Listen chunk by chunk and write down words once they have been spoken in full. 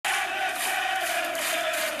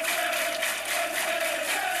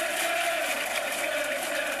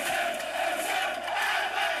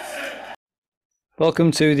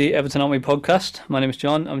Welcome to the Everton Army podcast. My name is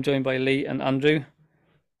John. I'm joined by Lee and Andrew,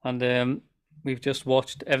 and we've just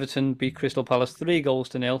watched Everton beat Crystal Palace 3 goals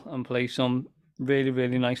to nil and play some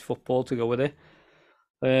really nice football to go with it.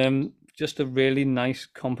 Just a really nice,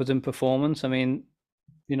 competent performance. I mean,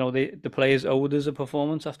 the players owed us a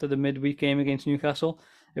performance after the midweek game against Newcastle.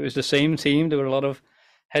 It was the same team. There were a lot of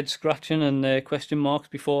head scratching and question marks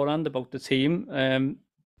beforehand about the team.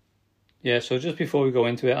 Yeah, so just before we go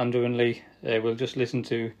into it, Andrew and Lee, we'll just listen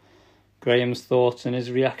to Graham's thoughts and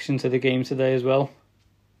his reaction to the game today as well.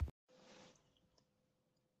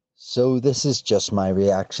 So this is just my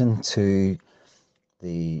reaction to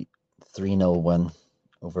the 3-0 win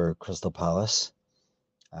over Crystal Palace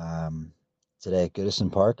today at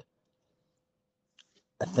Goodison Park.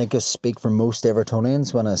 I think I speak for most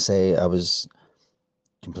Evertonians when I say I was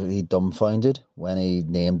completely dumbfounded when he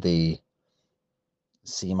named the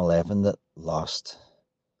same 11 that lost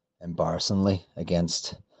embarrassingly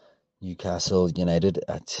against Newcastle United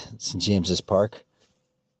at St James's Park.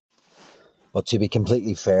 But to be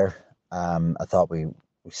completely fair, I thought we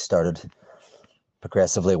started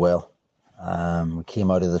progressively well. We came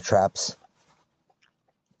out of the traps.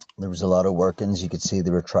 There was a lot of workings. You could see they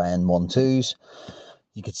were trying 1-2s.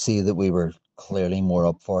 You could see that we were clearly more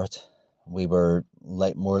up for it. We were a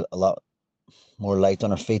lot more light on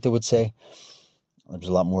our feet, I would say. There was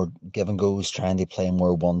a lot more give and goes, trying to play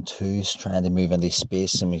more 1-2s, trying to move into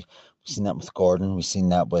space, and we've seen that with Gordon. We've seen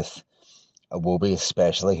that with Iwobi,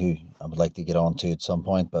 especially, who I would like to get on to at some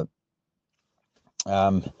point. But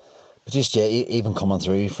just even coming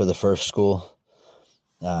through for the first goal,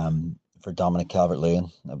 for Dominic Calvert-Lewin,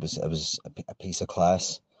 it was a piece of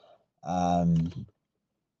class. I'll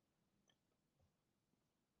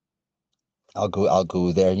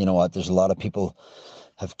go there. You know what? There's a lot of people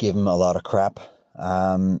have given a lot of crap.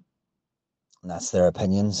 And that's their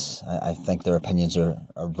opinions. I think their opinions are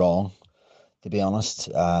wrong, to be honest.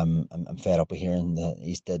 I'm fed up with hearing that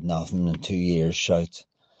he's did nothing in 2 years. Shout,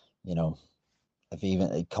 if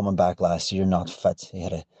even coming back last year not fit, he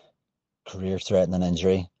had a career-threatening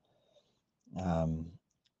injury, and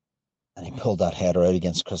he pulled that header out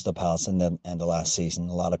against Crystal Palace in the end of last season.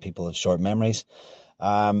 A lot of people have short memories.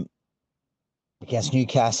 Against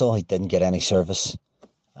Newcastle, he didn't get any service.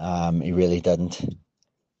 He really didn't.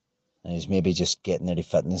 And he's maybe just getting into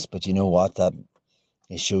fitness, but you know what? That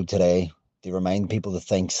he showed today. To remind people that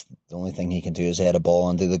thinks the only thing he can do is head a ball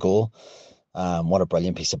into the goal. What a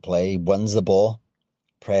brilliant piece of play. He wins the ball,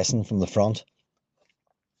 pressing from the front.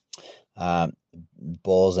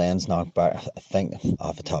 Ball's ends knocked back. I think,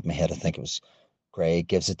 off the top of my head, I think it was Gray.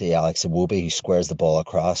 Gives it to Alex Iwobi, who squares the ball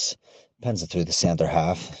across, pins it through the centre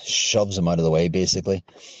half, shoves him out of the way, basically.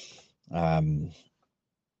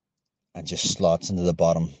 And just slots into the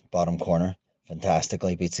bottom corner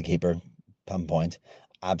fantastically, beats the keeper, pinpoint,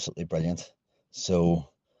 absolutely brilliant. So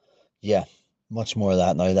yeah, much more of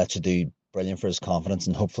that now. That should do brilliant for his confidence,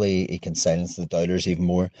 and hopefully he can silence the doubters even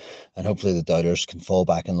more, and hopefully the doubters can fall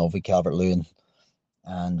back in love with Calvert-Lewin,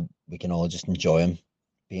 and we can all just enjoy him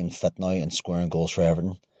being fit now and scoring goals for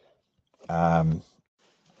Everton.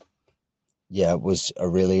 Yeah, it was a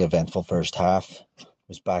really eventful first half. It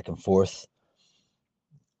was back and forth.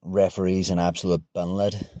 Referees an absolute bin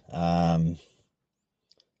lid. Didn't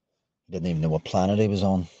even know what planet he was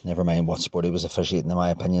on. Never mind what sport he was officiating. In my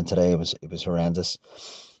opinion, today it was horrendous.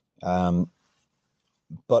 But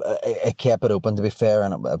it kept it open, to be fair,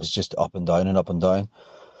 and it was just up and down and up and down.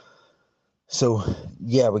 So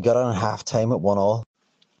yeah, we got on at half time at 1-1,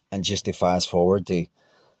 and just to fast forward to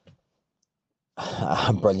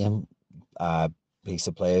a brilliant piece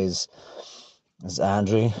of play is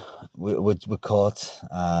Andrew would call it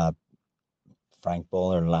Frank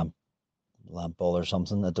ball or lamp ball or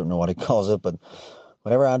something. I don't know what he calls it, but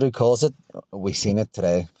whatever Andrew calls it, we seen it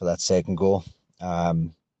today for that second goal.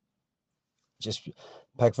 Just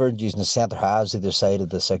Pickford using the centre halves either side of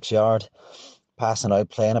the 6 yard, passing out,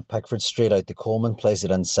 playing it Pickford straight out to Coleman, plays it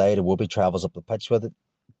inside. Iwobi travels up the pitch with it.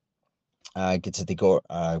 Gets it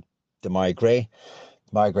to Demarai Gray.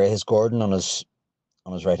 Demarai Gray has Gordon on his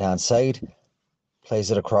right hand side,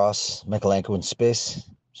 plays it across Mykolenko in space.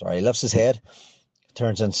 Sorry, he lifts his head,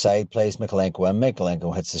 turns inside, plays Mykolenko in.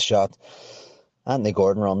 Mykolenko hits the shot. Anthony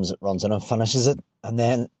Gordon runs in and finishes it, and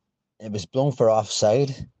then it was blown for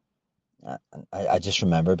offside. I just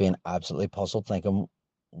remember being absolutely puzzled, thinking,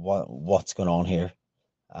 what's going on here?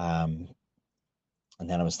 And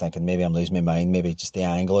then I was thinking, maybe I'm losing my mind, maybe just the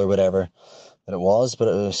angle or whatever that it was, but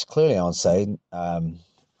it was clearly onside.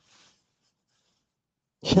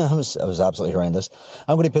 Yeah, it was absolutely horrendous.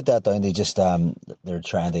 I'm going to put that down to just they're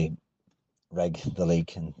trying to rig the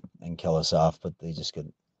league and kill us off, but they just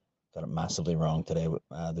got it massively wrong today with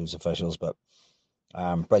those officials. But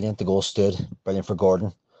brilliant. The goal stood. Brilliant for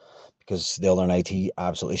Gordon because the other night he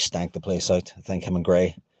absolutely stank the place out. I think him and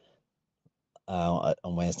Gray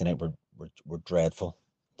on Wednesday night were dreadful.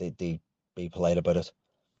 They be polite about it.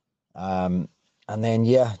 Um, and then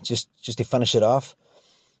yeah, just to finish it off,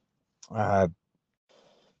 uh,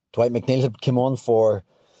 Dwight McNeil had came on for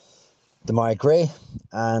Demarai Gray,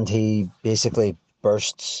 and he basically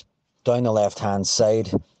bursts down the left hand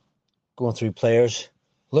side, going through players,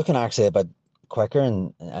 looking actually a bit quicker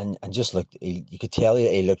and just looked. You could tell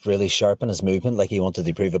he looked really sharp in his movement, like he wanted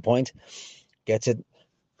to prove a point. Gets it,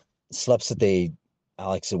 slips at the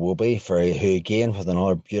Alex Iwobi who again with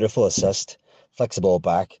another beautiful assist, flicks the ball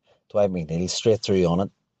back. Dwight McNeil straight through on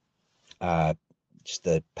it. Uh, just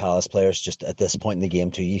the Palace players, just at this point in the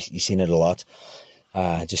game too, you've seen it a lot.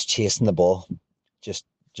 Just chasing the ball, just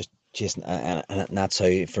chasing, and that's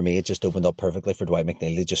how for me it just opened up perfectly for Dwight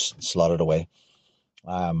McNeil. He just slotted away.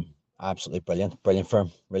 Um, Absolutely brilliant for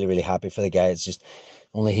him. Really, really happy for the guy. It's just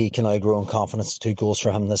only he can now grow in confidence. 2 goals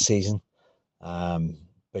for him this season. Um,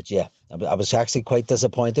 but yeah, I was actually quite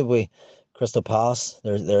disappointed with Crystal Palace.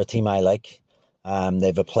 They're a team I like. They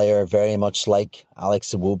have a player very much like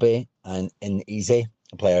Alex Iwobi and in Eze,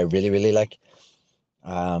 a player I really, really like.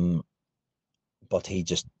 Um, but he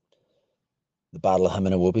just the battle of him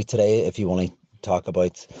and Iwobi today. If you want to talk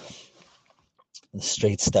about the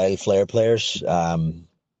street style flair players,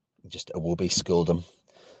 just Iwobi schooled him.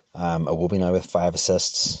 Iwobi now with 5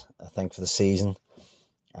 assists, I think, for the season,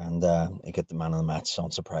 and he got the man of the match.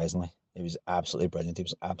 Unsurprisingly, he was absolutely brilliant. He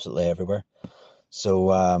was absolutely everywhere.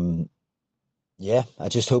 So yeah, I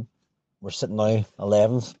just hope we're sitting now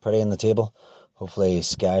 11th, pretty in the table. Hopefully,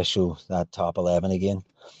 Sky show that top 11 again,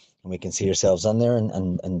 and we can see ourselves in there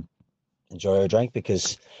and enjoy our drink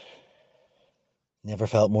because never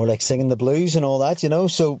felt more like singing the blues and all that, you know.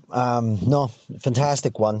 So no,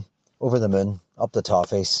 fantastic one, over the moon, up the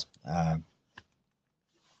toffees.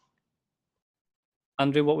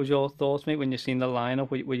 Andrew, what was your thoughts, mate, when you seen the lineup?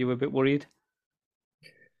 Were you a bit worried?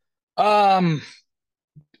 Um,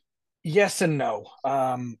 yes and no.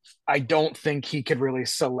 I don't think he could really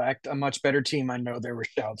select a much better team. I know there were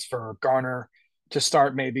shouts for Garner to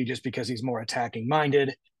start, maybe just because he's more attacking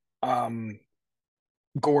minded. Um,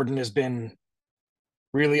 Gordon has been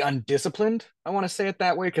really undisciplined. I want to say it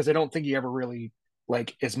that way because I don't think he ever really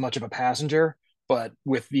like is much of a passenger. But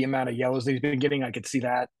with the amount of yellows that he's been getting, I could see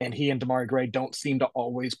that. And he and Demarai Gray don't seem to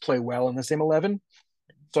always play well in the same 11.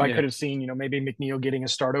 So I Yeah. could have seen, maybe McNeil getting a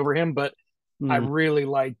start over him. But I Mm, really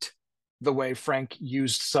liked the way Frank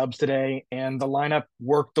used subs today, and the lineup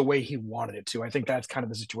worked the way he wanted it to. I think that's kind of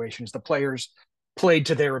the situation. Is the players played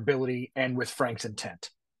to their ability and with Frank's intent.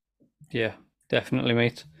 yeah, definitely,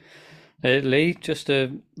 mate. Lee, just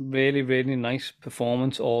a really, really nice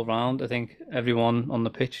performance all round. I think everyone on the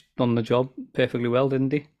pitch done the job perfectly well, didn't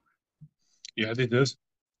they? Yeah, they did.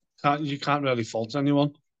 You can't really fault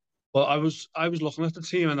anyone. But I was looking at the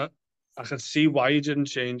team and I could see why he didn't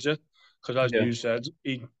change it because, as Yeah. you said,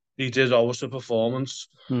 he did owe us a performance,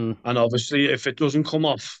 Mm, and obviously if it doesn't come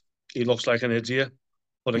off, he looks like an idiot.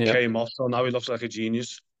 But it yeah. came off, so now he looks like a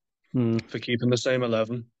genius Mm, for keeping the same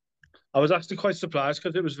 11. I was actually quite surprised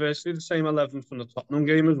because it was virtually the same 11 from the Tottenham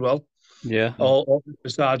game as well. yeah. All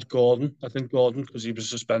besides Gordon, I think Gordon because he was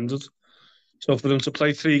suspended. So for them to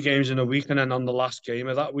play 3 games in a week and then on the last game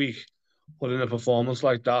of that week, put in a performance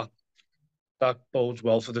like that, that bodes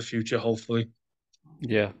well for the future, hopefully.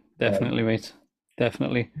 Yeah, definitely, mate.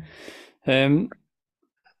 Definitely. Um,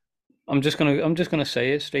 I'm just gonna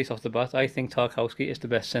say it straight off the bat. I think Tarkowski is the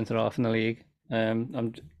best centre half in the league.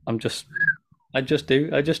 I'm just I just do.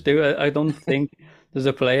 I don't think there's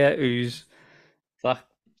a player who's that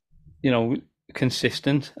you know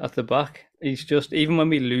consistent at the back. He's just even when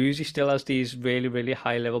we lose, he still has these really really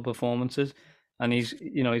high level performances, and he's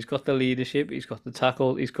got the leadership, he's got the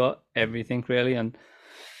tackle, he's got everything really. And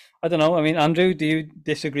I don't know. I mean, Andrew, do you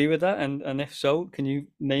disagree with that? And if so, can you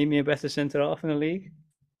name me a better centre half in the league?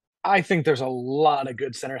 I think there's a lot of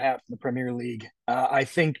good center halves in the Premier League. I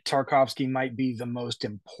think Tarkovsky might be the most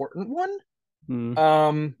important one.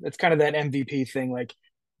 Hmm. It's kind of that MVP thing. Like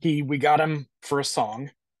we got him for a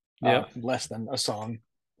song, Yeah. less than a song.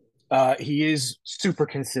 He is super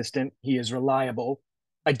consistent. He is reliable.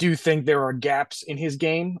 I do think there are gaps in his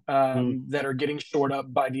game Hmm. that are getting shored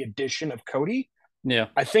up by the addition of Cody. Yeah.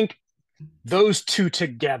 I think those two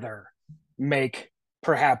together make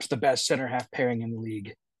perhaps the best center half pairing in the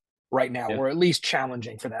league right now, Yeah. or at least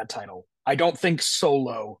challenging for that title. I don't think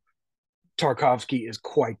solo Tarkovsky is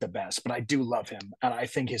quite the best, but I do love him, and I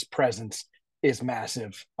think his presence is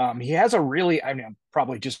massive. He has a really, I mean, I'm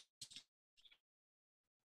probably just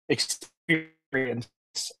experience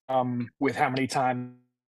with how many times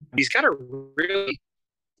he's got a really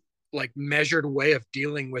like measured way of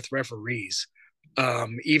dealing with referees.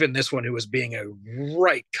 Even this one who was being a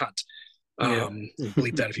right cunt.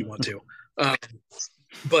 Bleep that if you want to.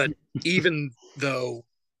 But even though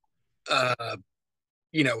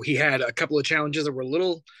he had a couple of challenges that were a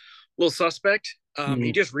little suspect,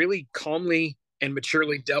 he just really calmly and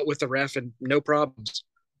maturely dealt with the ref and no problems.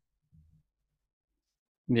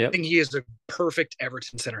 Yeah, I think he is a perfect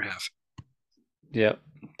Everton center half. Yeah,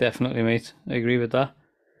 definitely, mate. I agree with that.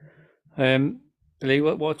 Lee,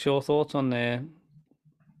 what's your thoughts on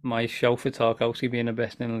my show for Tarkowski being the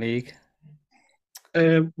best in the league?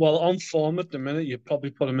 Well, on form at the minute, you'd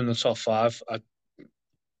probably put him in the top 5. I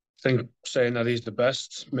think saying that he's the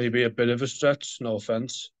best may be a bit of a stretch, no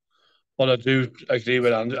offence. But I do agree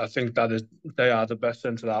with Andrew. I think they are the best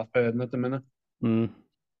centre half pairing at the minute.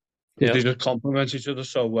 Yeah. They just complement each other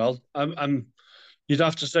so well. You'd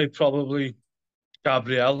have to say probably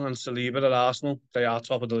Gabriel and Saliba at Arsenal. They are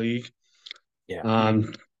top of the league. Yeah.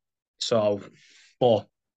 And so, but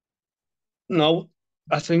no,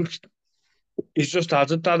 I think he's just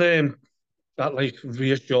added that like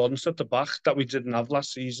reassurance at the back that we didn't have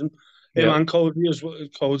last season. Him and Cody as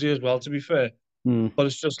well, to be fair. But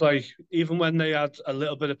it's just like, even when they had a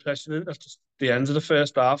little bit of pressure at the end of the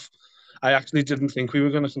first half, I actually didn't think we were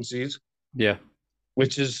going to concede. Yeah.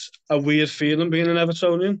 Which is a weird feeling being an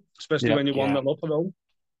Evertonian, especially when you 1-0 up at home.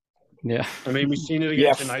 Yeah. I mean, we've seen it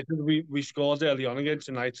against United. We scored early on against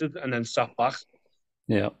United and then sat back.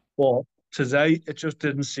 Yeah. But today, it just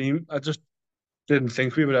didn't seem... I just didn't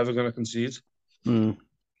think we were ever going to concede. No.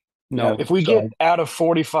 Yeah, if we get out of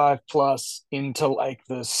 45 plus into like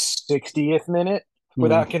the 60th minute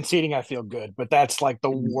without conceding, I feel good. But that's like the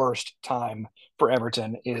worst time for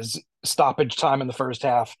Everton is stoppage time in the first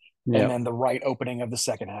half and then the right opening of the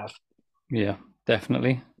second half. Yeah,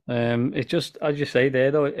 definitely. It just, as you say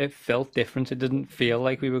there, though, it felt different. It didn't feel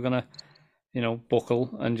like we were going to,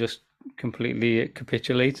 buckle and just completely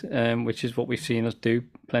capitulate, which is what we've seen us do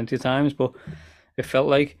plenty of times. But it felt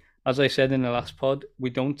like, as I said in the last pod,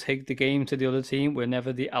 we don't take the game to the other team. We're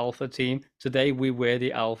never the alpha team. Today, we were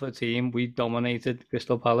the alpha team. We dominated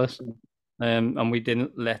Crystal Palace, and we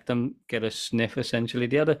didn't let them get a sniff, essentially.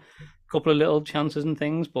 They had a couple of little chances and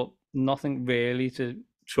things, but nothing really to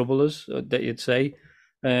trouble us, that you'd say.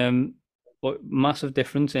 But massive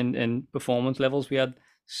difference in performance levels. We had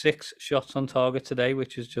 6 shots on target today,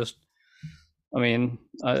 which is just... I mean,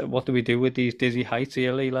 what do we do with these dizzy heights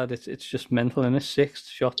here, Lee, lad? It's just mental, isn't it? 6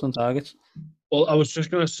 shots on targets. Well, I was just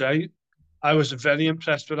going to say, I was very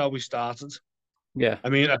impressed with how we started. Yeah. I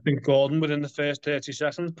mean, I think Gordon, within the first 30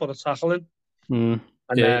 seconds, put a tackle in. And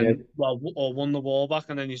then, or won the ball back,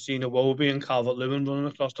 and then you've seen Iwobi and Calvert-Lewin running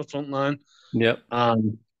across the front line. Yep.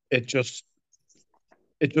 And it just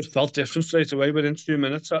felt different straight away within 2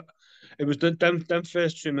 minutes. It was them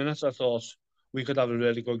first 2 minutes, I thought we could have a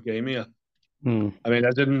really good game here. I mean,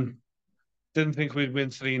 I didn't think we'd win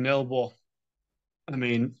 3-0, but I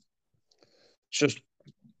mean,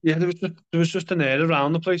 there was just an air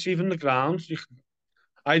around the place, even the ground.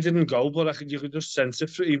 I didn't go, but you could just sense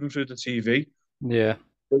it even through the TV. Yeah.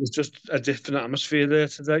 It was just a different atmosphere there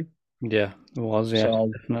today. Yeah, it was,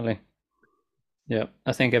 definitely. Yeah,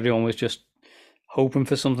 I think everyone was just hoping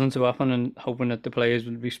for something to happen and hoping that the players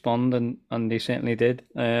would respond, and they certainly did.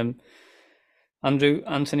 Andrew,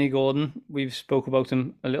 Anthony Gordon, we've spoke about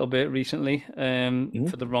him a little bit recently,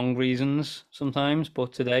 for the wrong reasons sometimes,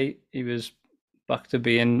 but today he was back to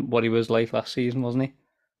being what he was like last season, wasn't he?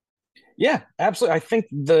 Yeah, absolutely. I think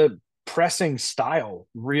the pressing style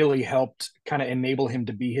really helped kind of enable him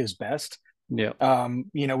to be his best. Yeah.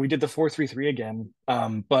 We did the 4-3-3 again,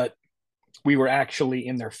 but we were actually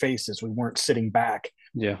in their faces. We weren't sitting back.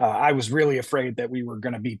 Yeah. I was really afraid that we were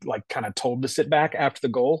going to be like kind of told to sit back after the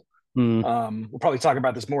goal. We'll probably talk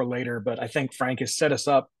about this more later, but I think Frank has set us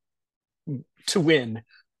up to win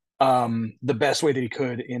the best way that he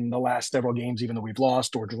could in the last several games, even though we've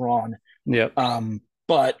lost or drawn. Yeah.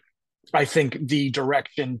 But I think the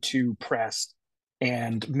direction to press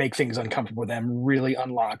and make things uncomfortable with them really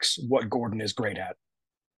unlocks what Gordon is great at.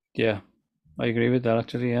 Yeah, I agree with that,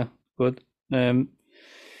 actually. Yeah, good.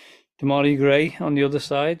 Damari Gray on the other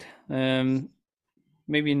side,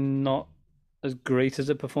 maybe not as great as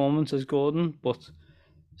a performance as Gordon, but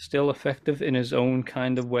still effective in his own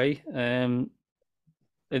kind of way.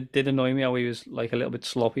 It did annoy me how he was like a little bit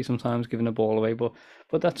sloppy sometimes giving the ball away, but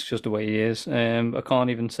that's just the way he is. I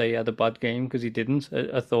can't even say he had a bad game because he didn't.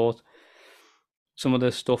 I thought some of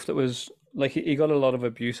the stuff that was like, he got a lot of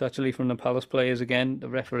abuse actually from the Palace players again. The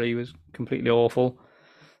referee was completely awful.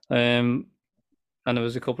 and there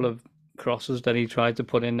was a couple of crosses that he tried to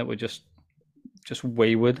put in that were just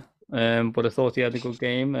wayward. But I thought he had a good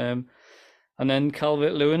game. And then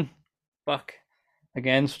Calvert-Lewin back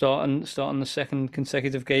again, starting the second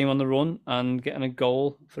consecutive game on the run and getting a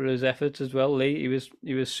goal for his efforts as well. Lee,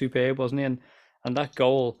 he was superb, wasn't he? And that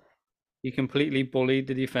goal, he completely bullied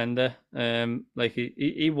the defender. Like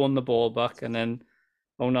he won the ball back, and then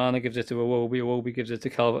Onana gives it to Iwobi gives it to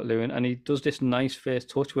Calvert-Lewin, and he does this nice first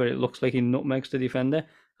touch where it looks like he nutmegs the defender,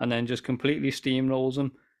 and then just completely steamrolls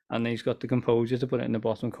him, and he's got the composure to put it in the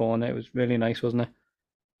bottom corner. It was really nice, wasn't it?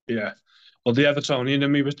 Yeah. Well, the Evertonian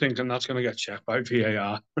in me was thinking that's going to get checked by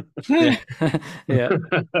VAR. Yeah, yeah,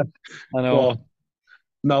 I know. But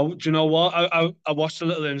no, do you know what? I watched a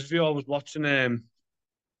little interview. I was watching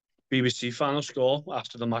BBC Final Score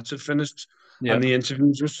after the match had finished, Yeah, and the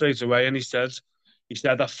interviews were straight away. And he said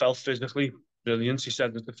I felt physically brilliant. He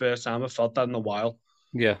said that the first time I felt that in a while.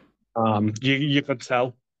 yeah, You could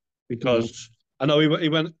tell because I know he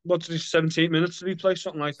went. What did he? 17 minutes did he play?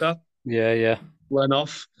 Something like that. yeah. Went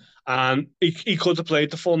off, and he could have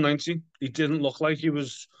played the full 90. He didn't look like he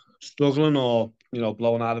was struggling or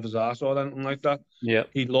blowing out of his ass or anything like that. Yeah.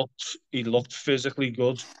 He looked physically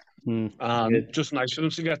good, and just nice for him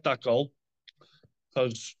to get that goal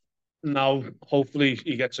because now hopefully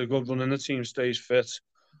he gets a good run in the team, stays fit,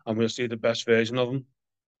 and we'll see the best version of him.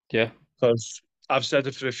 Yeah. Because I've said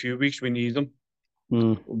it for a few weeks, we need him.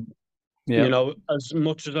 Yeah. You know, as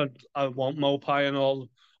much as I want Mopai and all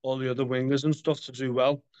the other wingers and stuff to do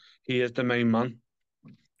well, he is the main man.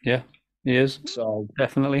 Yeah, he is. So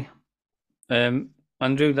definitely.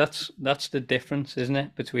 Andrew, that's the difference, isn't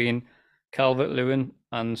it, between Calvert-Lewin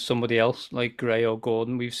and somebody else like Gray or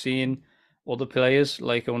Gordon. We've seen other players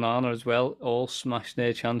like Onana as well all smash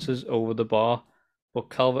their chances over the bar, but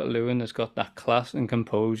Calvert-Lewin has got that class and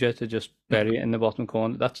composure to just bury it in the bottom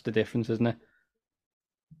corner. That's the difference, isn't it?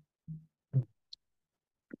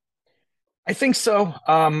 I think so.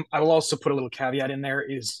 I will also put a little caveat in there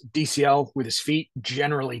is DCL with his feet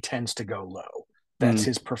generally tends to go low. That's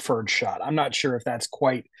his preferred shot. I'm not sure if that's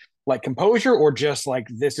quite like composure or just like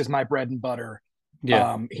this is my bread and butter.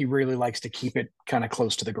 Yeah. He really likes to keep it kind of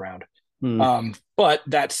close to the ground. But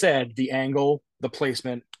that said, the angle, the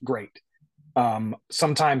placement, great.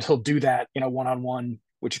 Sometimes he'll do that in a one-on-one,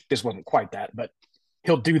 which this wasn't quite that, but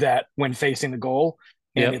he'll do that when facing the goal,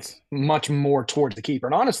 and it's much more towards the keeper.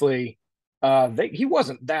 And honestly, he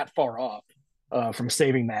wasn't that far off from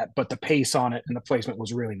saving that, but the pace on it and the placement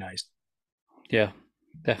was really nice. Yeah,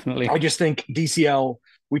 definitely. I just think DCL,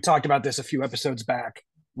 we talked about this a few episodes back,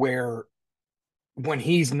 where when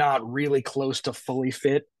he's not really close to fully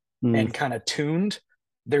fit and kind of tuned,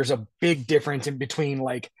 there's a big difference in between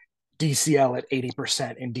like DCL at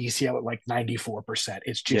 80% and DCL at like 94%.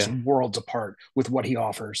 It's just worlds apart with what he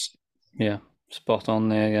offers. Yeah, spot on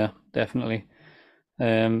there. Yeah, definitely.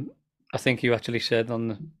 I think you actually said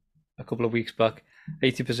a couple of weeks back,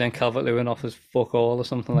 80% Calvert-Lewin offers fuck all or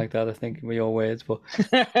something like that, I think were your words. But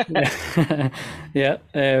yeah,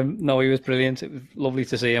 no, he was brilliant. It was lovely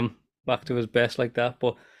to see him back to his best like that.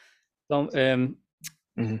 But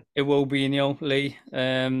it will be, Lee.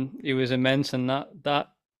 He was immense, and that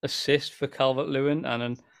assist for Calvert-Lewin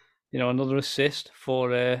and another assist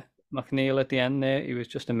for McNeil at the end there. He was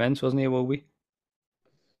just immense, wasn't he, Iwobi?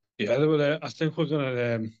 Yeah, they were. I think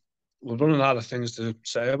we're running out of things to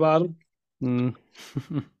say about him.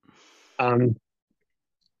 And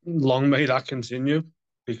long may that continue,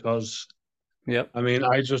 because I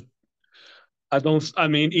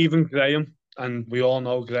mean, even Graham, and we all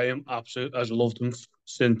know Graham absolutely has loved him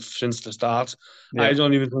since the start. I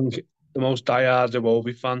don't even think the most diehard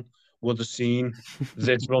Iwobi fan would have seen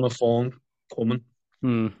this run of form coming.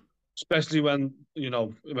 Especially when he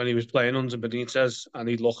was playing under Benitez and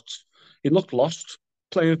he looked lost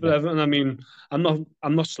playing for Everton. I mean, I'm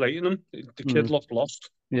not slating him. The kid looked lost.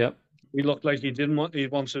 Yeah, he looked like he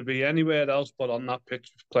wants to be anywhere else but on that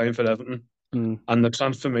pitch playing for Everton. And the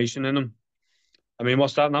transformation in him. I mean,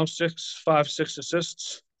 what's that now? 5, 6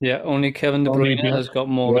 assists. Yeah, only Kevin De Bruyne has got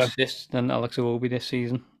more assists than Alex Iwobi this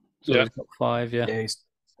season. So he's got 5.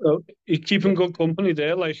 So he's keeping good company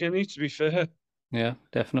there, like, he needs to be fair. Yeah,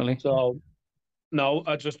 definitely. So no,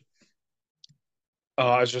 I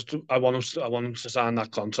want him to sign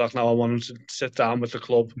that contract now. I want him to sit down with the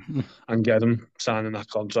club and get him signing that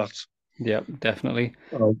contract. Yeah, definitely.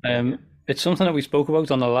 It's something that we spoke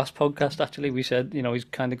about on the last podcast. Actually, we said he's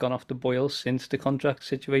kind of gone off the boil since the contract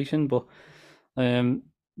situation, but I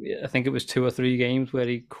think it was 2 or 3 games where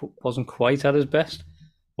he wasn't quite at his best.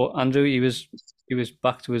 But Andrew, he was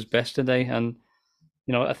back to his best today, and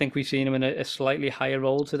I think we've seen him in a slightly higher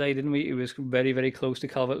role today, didn't we? He was very, very close to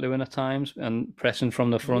Calvert-Lewin at times and pressing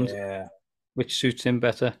from the front, Yeah. which suits him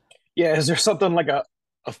better. Yeah. Is there something like a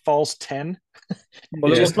false 10?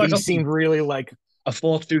 Well, it Just looked like he seemed really like a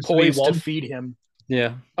 4-2-3-1. poised to feed him.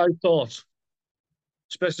 Yeah. I thought,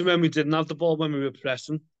 especially when we didn't have the ball when we were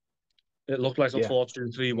pressing, it looked like a Yeah.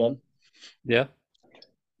 4-2-3-1. Yeah.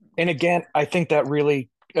 And again, I think that really,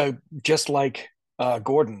 just like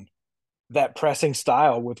Gordon, that pressing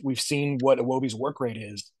style we've seen what Iwobi's work rate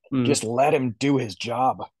is. Just let him do his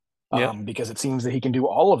job, Yeah. because it seems that he can do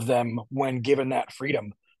all of them when given that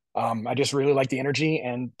freedom. I just really like the energy,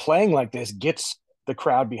 and playing like this gets the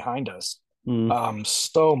crowd behind us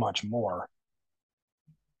so much more.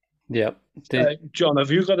 Yeah. John,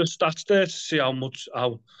 have you got a stats there to see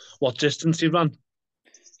what distance he ran?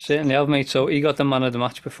 Certainly have, mate. So he got the man of the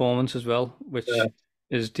match performance as well, which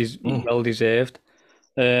is well deserved.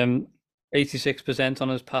 86% on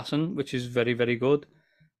his passing, which is very, very good.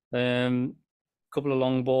 Couple of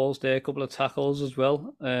long balls there, a couple of tackles as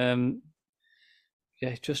well.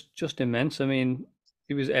 Yeah, just immense. I mean,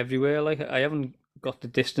 he was everywhere. Like, I haven't got the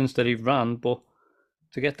distance that he ran, but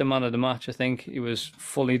to get the man of the match, I think he was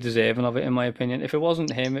fully deserving of it, in my opinion. If it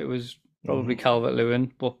wasn't him, it was probably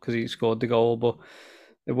Calvert-Lewin, but because he scored the goal. But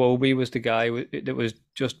Iwobi was the guy that was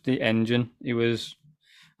just the engine. He was,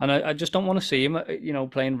 and I just don't want to see him,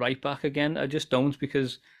 playing right back again. I just don't,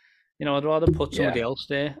 because I'd rather put somebody else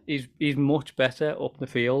there. He's much better up the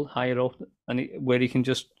field, higher up, and where he can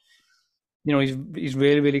just, he's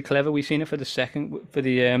really, really clever. We've seen it for the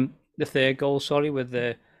third goal, with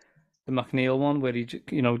the McNeil one, where he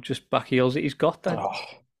just back heels it. He's got that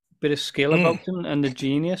bit of skill about him and the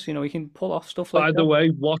genius. He can pull off stuff like that. By the way,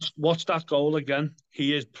 watch that goal again.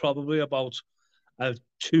 He is probably about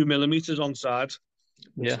 2 millimeters onside.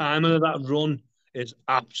 The timing of that run is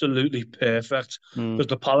absolutely perfect because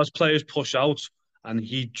the Palace players push out and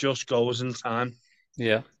he just goes in time.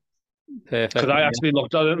 Yeah, perfect. Because I actually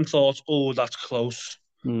looked at it and thought, oh, that's close.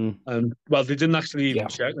 And well, they didn't actually even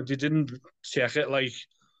check. They didn't check it like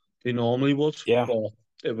they normally would. Yeah, but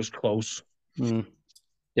it was close.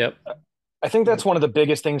 Yep. I think that's one of the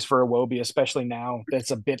biggest things for Iwobi, especially now, that's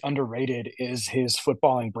a bit underrated, is his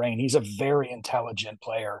footballing brain. He's a very intelligent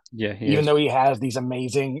player. Yeah, even though he has these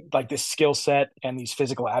amazing, like this skill set and these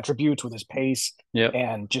physical attributes with his pace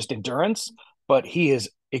and just endurance, but he is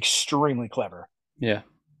extremely clever. Yeah,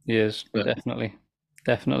 he is. Definitely.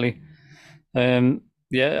 As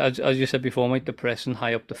you said before, Mike, the pressing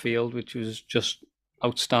high up the field, which was just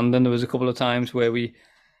outstanding. There was a couple of times where we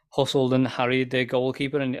hustled and harried their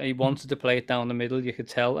goalkeeper, and he wanted to play it down the middle, you could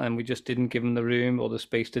tell, and we just didn't give him the room or the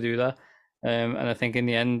space to do that. And I think in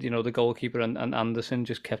the end, the goalkeeper and Anderson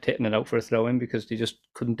just kept hitting it out for a throw-in because they just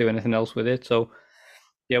couldn't do anything else with it. So,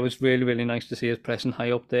 yeah, it was really, really nice to see us pressing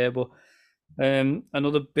high up there. But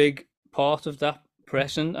another big part of that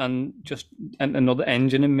pressing and another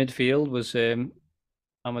engine in midfield was Amadou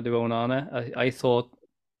Onana. I thought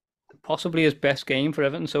possibly his best game for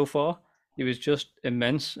Everton so far. He was just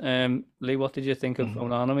immense. Lee, what did you think of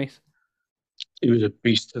Onana, mate? He was a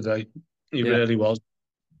beast today. He really was.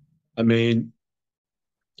 I mean,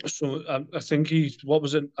 so I think what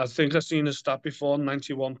was it? I think I've seen his stat before,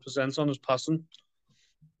 91% on his passing.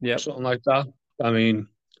 Yeah. Something like that. I mean,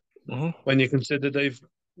 when you consider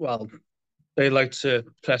they like to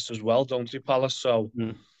press as well, don't they, Palace? So,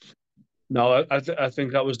 no, I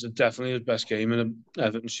think that was definitely his best game in an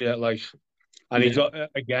Everton shirt. Like, and he got,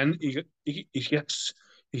 again, he gets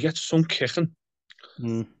some kicking.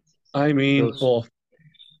 I mean, but,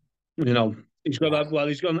 he's got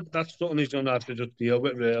that. That's something he's going to have to just deal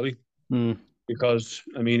with, really, because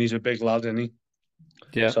I mean he's a big lad, isn't he?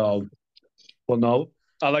 Yeah. So, but no,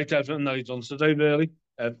 I liked everything that he done today. Really,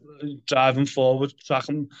 driving forward,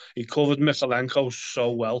 tracking. He covered Mikalenko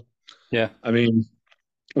so well. Yeah. I mean,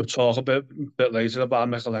 we'll talk a bit later about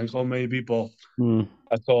Mikalenko maybe, but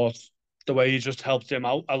I thought the way he just helped him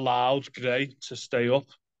out allowed Gray to stay up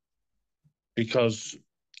because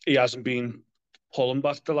he hasn't been pulling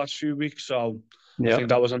back the last few weeks. So I think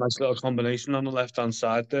that was a nice little combination on the left-hand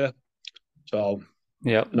side there. So,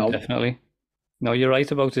 definitely. No, you're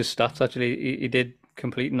right about his stats, actually. He did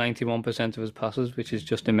complete 91% of his passes, which is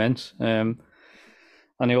just immense. And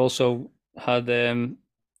he also had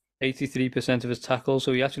 83% of his tackles,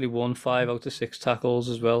 so he actually won 5 out of 6 tackles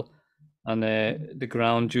as well. And the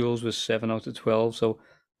ground duels was 7 out of 12, so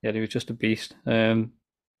yeah, he was just a beast. And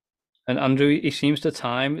Andrew, he seems to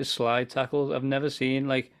time his slide tackles. I've never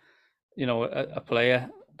seen a player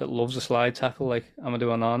that loves a slide tackle like Amadou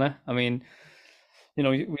Onana. I mean,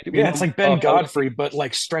 it's like Ben Godfrey, but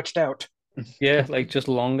like stretched out. Yeah, like just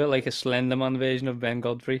longer, like a Slender Man version of Ben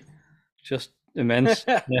Godfrey. Just immense.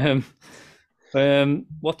 Um,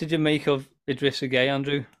 what did you make of Idrissa Gueye,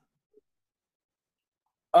 Andrew?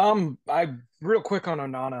 I real quick on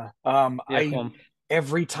Onana. Yeah, come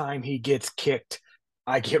Every time he gets kicked,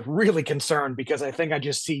 I get really concerned because I think I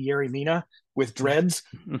just see Yerry Mina with dreads.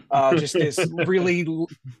 on. Just this really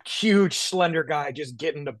huge, slender guy just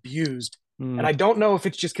getting abused. And I Mm, don't know if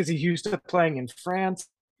it's just because he's used to playing in France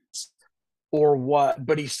or what,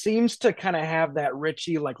 but he seems to kind of have that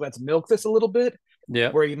Richie, like, let's milk this a little bit,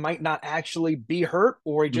 yeah, where he might not actually be hurt,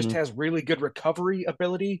 or he just mm, has really good recovery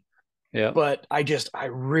ability. yeah, But I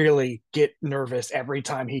really get nervous every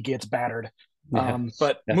time he gets battered. yeah,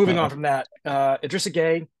 But moving on definitely. from that, Idrissa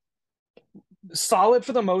Gueye, solid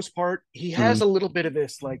for the most part. He has Mm, a little bit of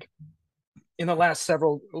this, like in the last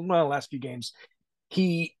few games,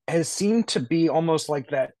 he has seemed to be almost like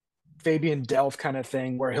that Fabian Delph kind of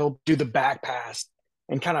thing where he'll do the back pass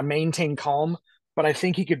and kind of maintain calm. But I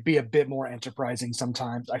think he could be a bit more enterprising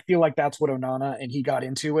sometimes. I feel like that's what Onana and he got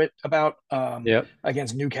into it about yeah,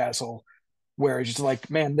 against Newcastle, where it's just like,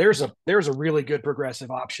 man, there's a really good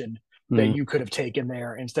progressive option that mm, you could have taken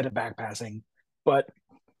there instead of back passing. But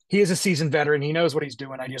he is a seasoned veteran. He knows what he's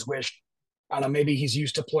doing. I just wish, I don't know, maybe he's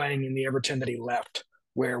used to playing in the Everton that he left,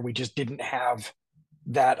 where we just didn't have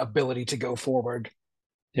that ability to go forward.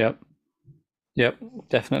 yeah, yeah,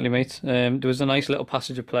 definitely, mate. There was a nice little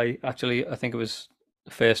passage of play. Actually, I think it was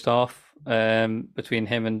the first half. Between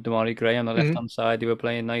him and Damari Gray on the left Mm-hmm. hand side, they were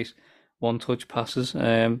playing nice one-touch passes.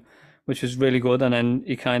 Which was really good. And then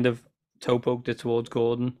he kind of toe poked it towards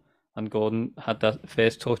Gordon, and Gordon had that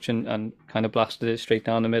first touch and kind of blasted it straight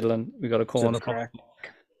down the middle, and we got a To the corner from. crack.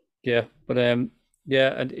 Yeah, but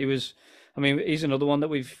yeah, and it was. I mean, he's another one that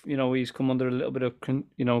he's come under a little bit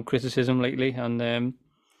of criticism lately, and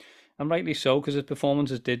rightly so because his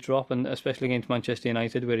performances did drop, and especially against Manchester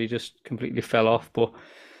United where he just completely fell off. But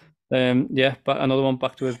yeah, but another one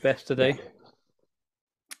back to his best today.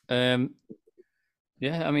 Um,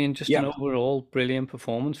 Yeah, I mean, just an Yeah. overall brilliant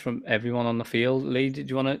performance from everyone on the field. Lee, did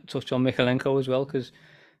you want to touch on Mikalenko as well? Because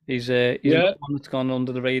he's Yeah, another one that's gone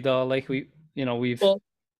under the radar. Like we've well,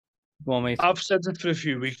 go on, mate. I've said it for a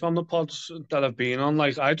few weeks on the pods that I've been on.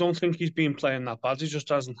 Like, I don't think he's been playing that bad. He just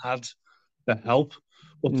hasn't had the help.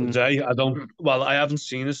 But Mm, today, I don't. Well, I haven't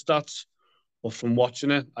seen his stats, but from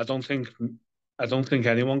watching it, I don't think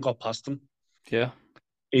anyone got past him. yeah,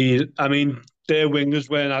 I mean, their wingers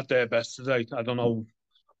weren't at their best today. I don't know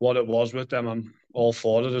what it was with them. I'm all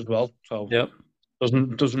for it as well. So yep,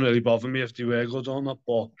 doesn't really bother me if they were good or not.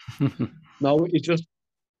 But no,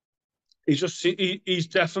 he's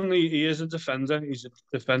definitely he is a defender. He's a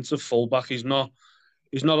defensive fullback. He's not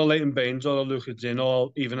a Leighton Baines or a Luca Din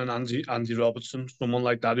or even an Andy Robertson, someone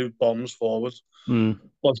like that who bombs forward. mm,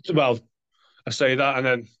 But well, I say that, and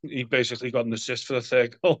then he basically got an assist for the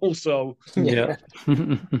third goal. So, yeah, Yeah.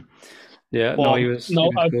 yeah. No, but he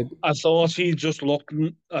no, was I good. I thought he just looked.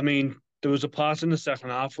 I mean, there was a part in the second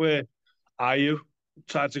half where Ayew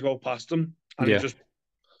tried to go past him, and he Yeah, just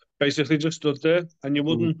basically just stood there, and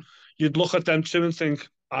mm, you'd look at them two and think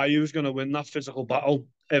Ayew's going to win that physical battle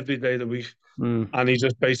every day of the week, mm, and he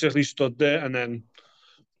just basically stood there and then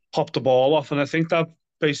popped the ball off, and I think that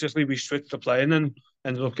basically we switched the play and then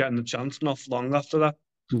ended up getting the chance not long after that.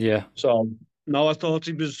 yeah, So no, I thought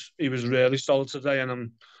he was really solid today, and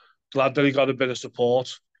I'm glad that he got a bit of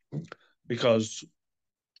support because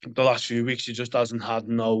the last few weeks he just hasn't had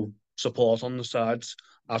no support on the sides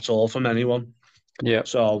at all from anyone. yeah,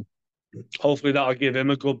 So hopefully that'll give him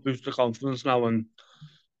a good boost of confidence now and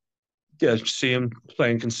yeah, see him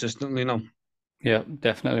playing consistently now. yeah.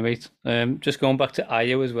 Definitely, mate. Just going back to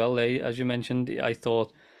Ayew as well. As you mentioned, I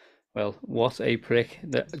thought. Well, what a prick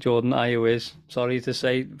that Jordan Ayew is. Sorry to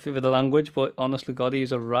say for the language, but honestly, God,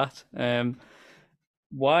 he's a rat.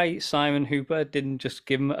 Why Simon Hooper didn't just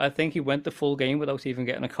give him? I think he went the full game without even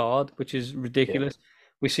getting a card, which is Yeah. ridiculous.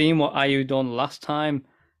 We seen what Ayew done last time.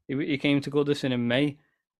 He came to Goodison in May,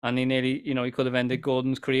 and he nearly, he could have ended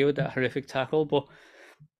Gordon's career with that horrific tackle. But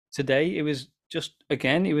today, it was just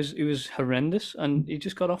again, it was horrendous, and he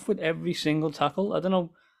just got off with every single tackle. I don't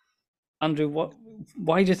know, Andrew,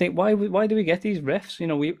 why do you think why do we get these refs?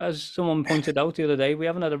 We, as someone pointed out the other day, we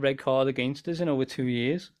haven't had a red card against us in over 2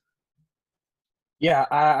 years. Yeah,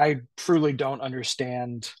 I truly don't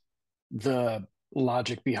understand the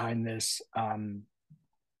logic behind this.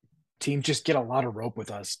 Teams just get a lot of rope with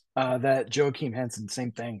us. That Joachim Henson,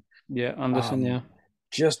 same thing. Yeah, Anderson, Um, yeah.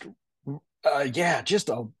 just yeah, just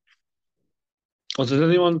Or did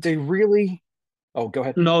anyone? they really. Oh, go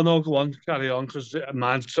ahead. No, go on, carry on, because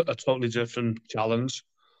mine's a totally different challenge.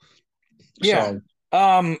 Yeah. So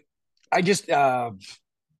Um, I just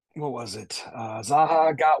what was it?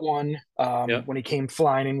 Zaha got one Yeah. when he came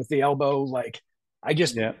flying in with the elbow. Like, I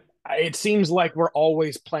just, Yeah. it seems like we're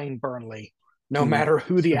always playing Burnley, no Mm. matter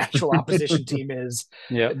who the actual opposition team is.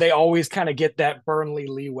 Yeah. They always kind of get that Burnley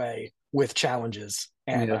leeway with challenges,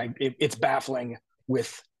 and Yeah. it's baffling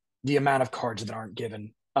with the amount of cards that aren't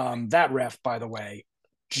given. That ref, by the way,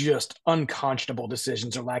 just unconscionable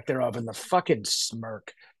decisions or lack thereof, and the fucking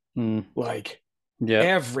smirk, Mm. like Yeah.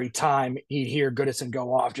 every time he'd hear Goodison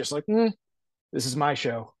go off, just like, this is my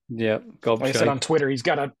show. Yeah. Like I said on Twitter, he's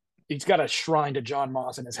got a shrine to John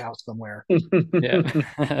Moss in his house somewhere.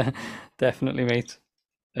 Yeah. Definitely, mate.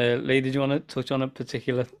 Lee, did you want to touch on a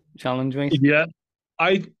particular challenge, mate? Yeah,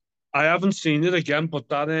 I I haven't seen it again, but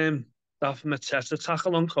that Mateta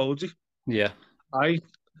tackle on Cody, Yeah. I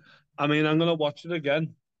I mean I'm gonna watch it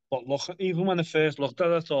again. But look, even when I first looked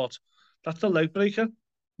at it, I thought that's a leg breaker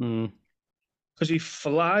Mm. because he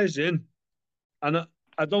flies in, and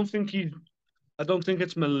I don't think I don't think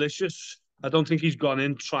it's malicious. I don't think he's gone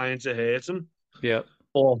in trying to hurt him. Yeah.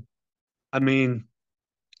 But I mean,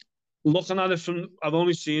 looking at it from, I've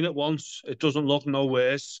only seen it once. It doesn't look no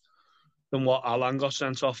worse than what Alan got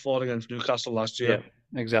sent off for against Newcastle last year.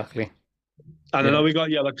 Yeah. Exactly. And I Yeah. know he got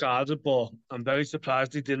yellow carded, but I'm very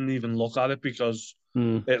surprised he didn't even look at it because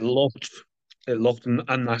Mm. it looked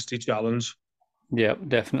a nasty challenge. Yeah.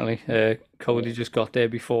 Definitely. Cody just got there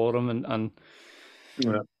before him, and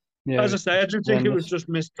Yeah. yeah. As I say, I do think it was Horrendous. just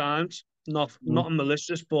mistimed, Mm. not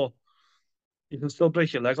malicious, but you can still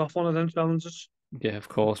break your leg off one of them challenges. Yeah, of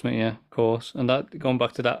course, mate. Yeah, of course. And that going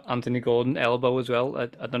back to that Anthony Gordon elbow as well.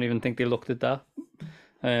 I don't even think they looked at that.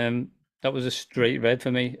 That was a straight red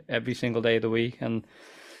for me every single day of the week. And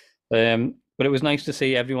but it was nice to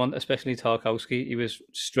see everyone, especially Tarkowski. He was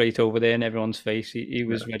straight over there in everyone's face. He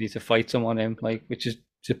was ready to fight someone in, like, which is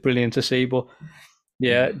just brilliant to see. But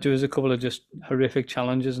yeah, there was a couple of just horrific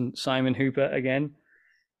challenges, and Simon Hooper again,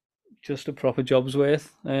 just a proper job's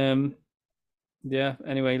worth. Yeah.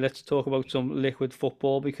 Anyway, let's talk about some liquid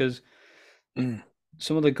football because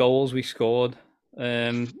some of the goals we scored,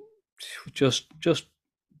 just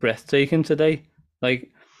breathtaking today.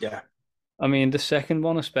 Like, Yeah. I mean, the second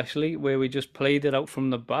one especially, where we just played it out from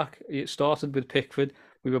the back. It started with Pickford.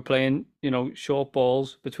 We were playing, short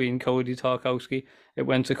balls between Cody Tarkowski. It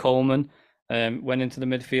went to Coleman, went into the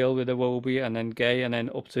midfield with Iwobi and then Gay, and then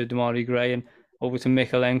up to Damari Gray and over to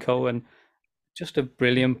Mikalenko, and just a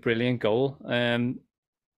brilliant, brilliant goal.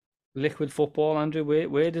 Liquid football, Andrew.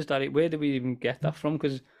 Where do we even get that from?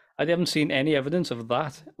 Because I haven't seen any evidence of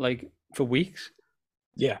that like for weeks.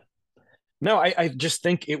 Yeah. No, I just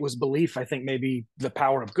think it was belief. I think maybe the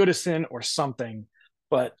power of Goodison or something.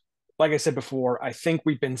 But like I said before, I think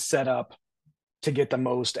we've been set up to get the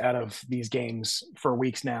most out of these games for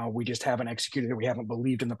weeks now. We just haven't executed it. We haven't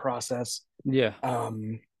believed in the process. Yeah.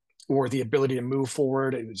 Or the ability to move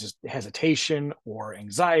forward. It was just hesitation or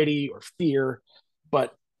anxiety or fear.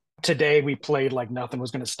 But today we played like nothing was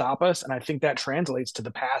going to stop us. And I think that translates to the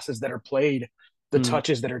passes that are played, the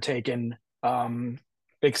touches that are taken,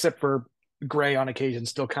 except for Gray on occasion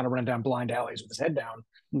still kind of running down blind alleys with his head down.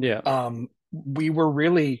 Yeah. We were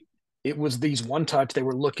really, it was these one touch. They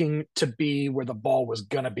were looking to be where the ball was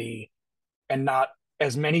going to be and not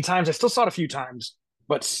as many times. I still saw it a few times,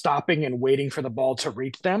 but stopping and waiting for the ball to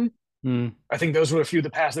reach them. I think those were a few of the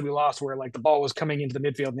passes that we lost where like the ball was coming into the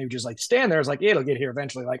midfield and they would just like stand there. It's like, it'll get here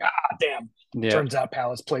eventually. Like, damn. Yeah. Turns out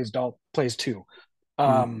Palace plays two.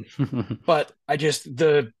 But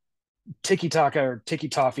the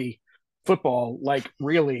Tiki-Toffee football, like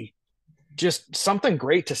really just something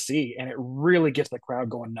great to see. And it really gets the crowd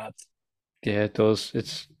going nuts. Yeah, it does.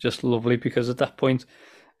 It's just lovely because at that point,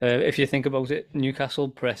 if you think about it, Newcastle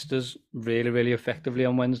pressed us really, really effectively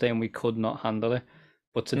on Wednesday and we could not handle it.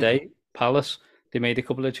 But today, Palace, they made a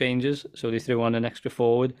couple of changes. So they threw on an extra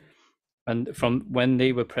forward. And from when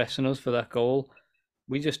they were pressing us for that goal,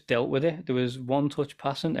 we just dealt with it. There was one touch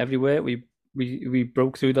passing everywhere. We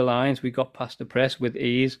broke through the lines. We got past the press with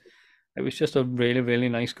ease. It was just a really, really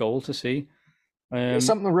nice goal to see.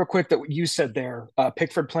 Something real quick that you said there,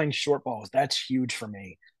 Pickford playing short balls. That's huge for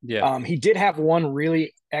me. Yeah. He did have one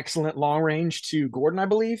really excellent long range to Gordon, I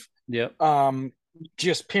believe. Yeah.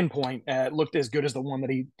 Just pinpoint, looked as good as the one that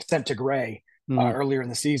he sent to Gray earlier in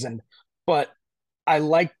the season. But I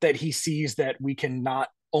like that he sees that we can not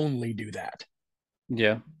only do that.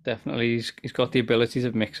 Yeah, definitely. He's got the ability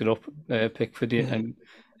to mix it up, Pickford, and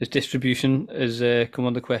his distribution has come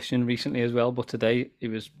under question recently as well. But today he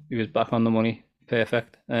was back on the money,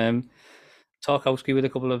 perfect. Tarkowski with a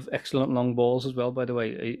couple of excellent long balls as well. By the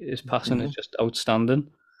way, his passing is just outstanding.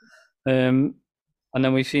 And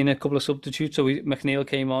then we've seen a couple of substitutes. So McNeil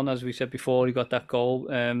came on, as we said before. He got that goal.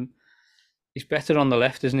 He's better on the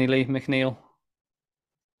left, isn't he, Lee McNeil?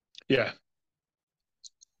 Yeah,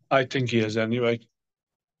 I think he is anyway.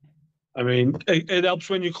 I mean, it helps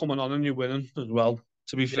when you're coming on and you're winning as well,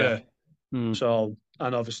 to be fair. Mm. So,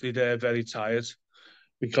 and obviously they're very tired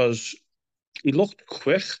because he looked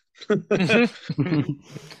quick.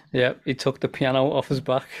 Yeah, he took the piano off his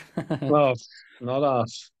back. Well, not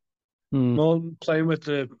that. Mm. More playing with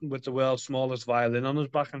the world's smallest violin on his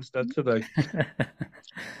back instead today.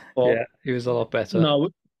 But, Yeah, he was a lot better. No,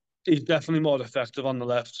 he's definitely more effective on the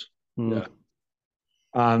left. Mm. Yeah.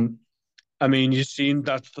 And I mean, you've seen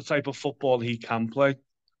that's the type of football he can play.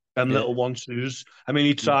 Them little 1-2s. I mean,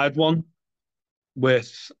 he tried one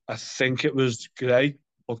with, I think it was Gray,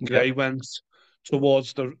 but Gray went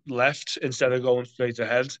towards the left instead of going straight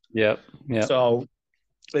ahead. Yeah. So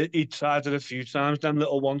he tried it a few times, them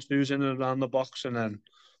little 1-2s in and around the box, and then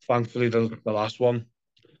thankfully the last one,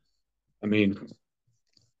 I mean,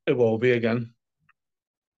 it will be again.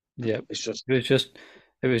 Yeah. It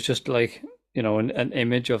was just like, you know, an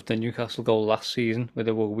image of the Newcastle goal last season where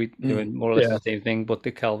they were doing more or less the same thing, but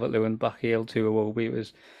the Calvert-Lewin back heel to Iwobi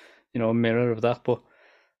was, you know, a mirror of that. But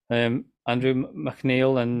Andrew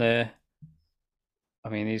McNeil, and I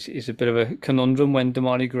mean, he's a bit of a conundrum when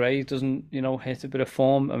Damari Gray doesn't, you know, hit a bit of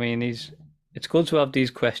form. I mean, it's good to have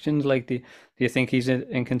these questions. Like, do you think he's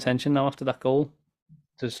in contention now after that goal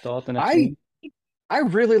to start the next game? I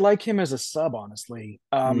really like him as a sub, honestly.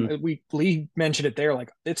 Lee mentioned it there, like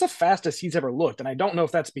it's the fastest he's ever looked, and I don't know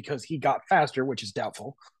if that's because he got faster, which is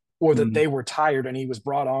doubtful, or that they were tired and he was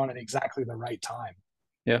brought on at exactly the right time.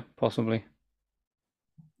 Yeah, possibly.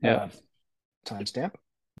 Yeah. Timestamp.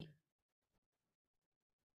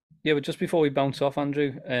 Yeah, but just before we bounce off,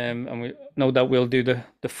 Andrew, and we no doubt we'll do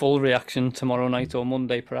the full reaction tomorrow night or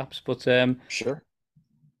Monday, perhaps. But sure.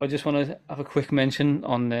 I just want to have a quick mention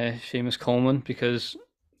on Seamus Coleman, because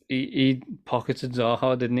he pocketed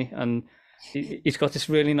Zaha, didn't he? And he's got this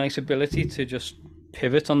really nice ability to just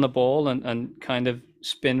pivot on the ball and kind of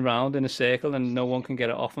spin round in a circle, and no one can get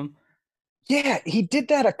it off him. Yeah, he did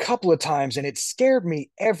that a couple of times, and it scared me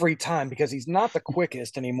every time because he's not the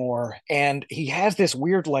quickest anymore, and he has this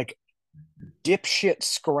weird, like, dipshit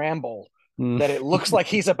scramble that it looks like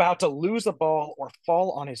he's about to lose a ball or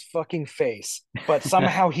fall on his fucking face, but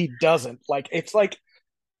somehow he doesn't. Like, it's like,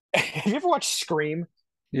 have you ever watched Scream?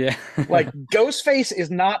 Yeah. Like, Ghostface is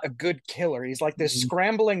not a good killer. He's like this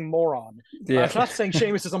scrambling moron. Yeah. I'm not saying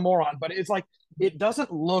Seamus is a moron, but it's like, it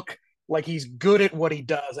doesn't look like he's good at what he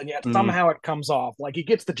does, and yet somehow it comes off like he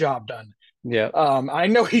gets the job done. Yeah. I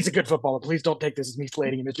know he's a good footballer. Please don't take this as me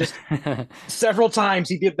slating him. It's just several times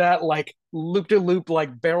he did that like loop-to-loop,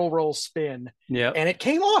 like barrel roll spin. Yeah. And it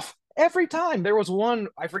came off every time. There was one,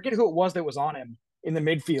 I forget who it was that was on him in the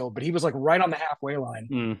midfield, but he was like right on the halfway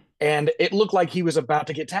line. And it looked like he was about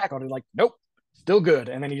to get tackled. And like, nope, still good.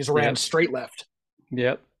 And then he just ran straight left.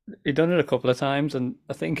 Yep. He done it a couple of times, and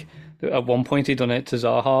I think at one point he done it to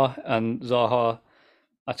Zaha, and Zaha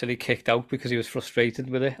actually kicked out because he was frustrated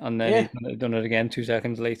with it, and then he done it again 2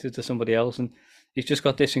 seconds later to somebody else, and he's just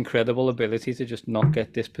got this incredible ability to just not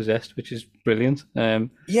get dispossessed, which is brilliant.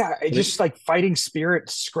 It's just like fighting spirit,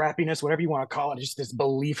 scrappiness, whatever you want to call it, just this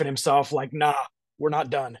belief in himself, like, nah, we're not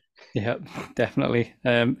done. Yeah, definitely.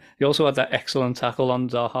 He also had that excellent tackle on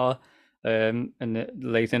Zaha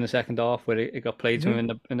late in the second half, where it got played to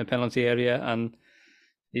him in the penalty area, and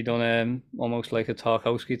he done almost like a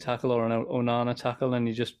Tarkowski tackle or an Onana tackle, and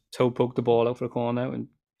he just toe poked the ball out for a corner, and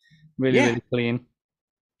really clean.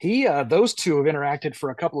 Those two have interacted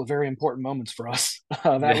for a couple of very important moments for us.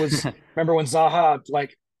 That was, remember when Zaha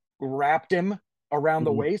like wrapped him around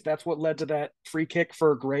the waist? That's what led to that free kick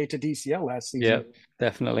for Gray to DCL last season. Yeah,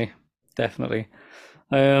 definitely.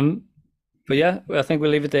 But yeah, I think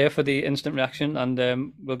we'll leave it there for the instant reaction,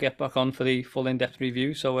 and we'll get back on for the full in-depth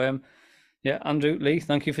review. So yeah, Andrew, Lee,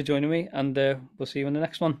 thank you for joining me, and we'll see you in the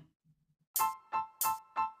next one.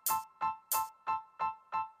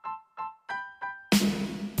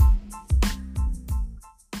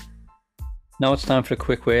 Now it's time for a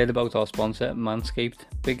quick word about our sponsor, Manscaped.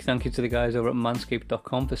 Big thank you to the guys over at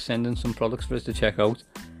manscaped.com for sending some products for us to check out.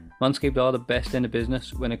 Manscaped are the best in the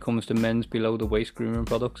business when it comes to men's below the waist grooming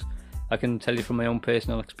products. I can tell you from my own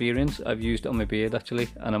personal experience, I've used it on my beard actually,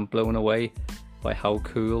 and I'm blown away by how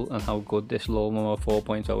cool and how good this Lawnmower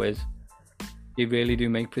 4.0 is. You really do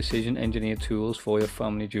make precision engineered tools for your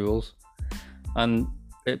family jewels. And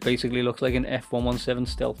it basically looks like an F117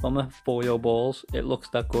 stealth bomber for your balls. It looks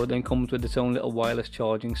that good, and comes with its own little wireless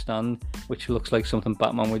charging stand, which looks like something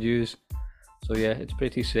Batman would use. So yeah, it's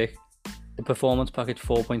pretty sick. The Performance Package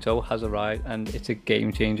 4.0 has arrived and it's a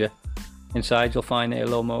game changer. Inside you'll find a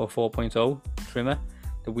Lawnmower 4.0 trimmer,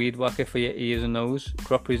 the Weed Whacker for your ears and nose,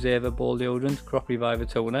 Crop Preserver ball deodorant, Crop Reviver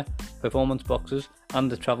toner, performance boxes,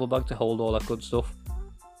 and the travel bag to hold all that good stuff.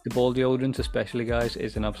 The ball deodorant especially, guys,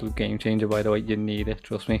 is an absolute game changer, by the way. You need it,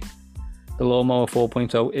 trust me. The Lawnmower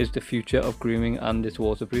 4.0 is the future of grooming and it's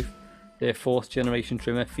waterproof. Their 4th generation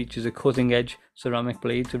trimmer features a cutting edge ceramic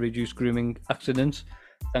blade to reduce grooming accidents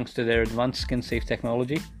thanks to their advanced skin safe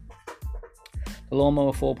technology. The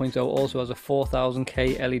Lawnmower 4.0 also has a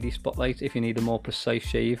 4000K LED spotlight if you need a more precise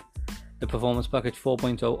shave. The Performance Package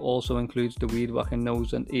 4.0 also includes the Weed Whacker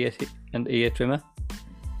nose and ear trimmer.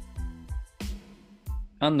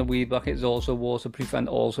 And the Weed Whacker is also waterproof and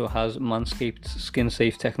also has Manscaped's skin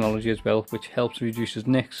safe technology as well, which helps reduce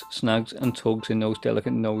nicks, snags and tugs in those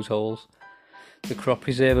delicate nose holes. The Crop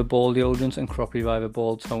Preserver ball deodorant and Crop Reviver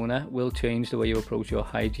ball toner will change the way you approach your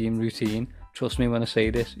hygiene routine. Trust me when I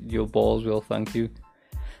say this, your balls will thank you.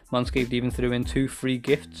 Manscaped even threw in 2 free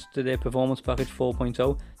gifts to their Performance Package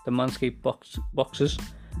 4.0, the Manscaped boxes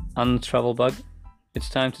and the travel bag. It's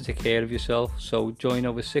time to take care of yourself, so join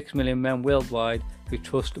over 6 million men worldwide who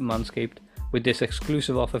trust Manscaped. With this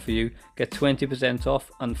exclusive offer for you, get 20%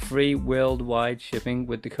 off and free worldwide shipping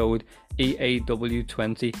with the code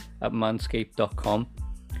EAW20 at manscaped.com.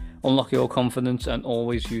 Unlock your confidence and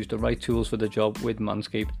always use the right tools for the job with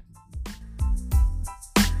Manscaped.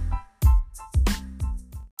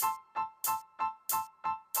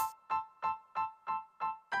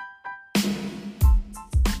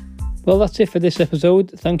 Well, that's it for this episode.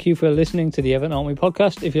 Thank you for listening to the Everton Army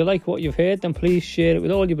podcast. If you like what you've heard, then please share it with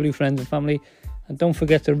all your blue friends and family. And don't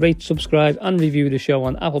forget to rate, subscribe and review the show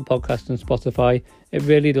on Apple Podcasts and Spotify. It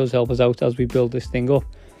really does help us out as we build this thing up.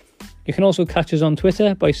 You can also catch us on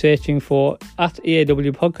Twitter by searching for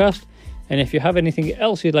 @EAW Podcast. And if you have anything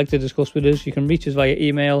else you'd like to discuss with us, you can reach us via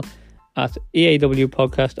email at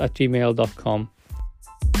eawpodcast@gmail.com.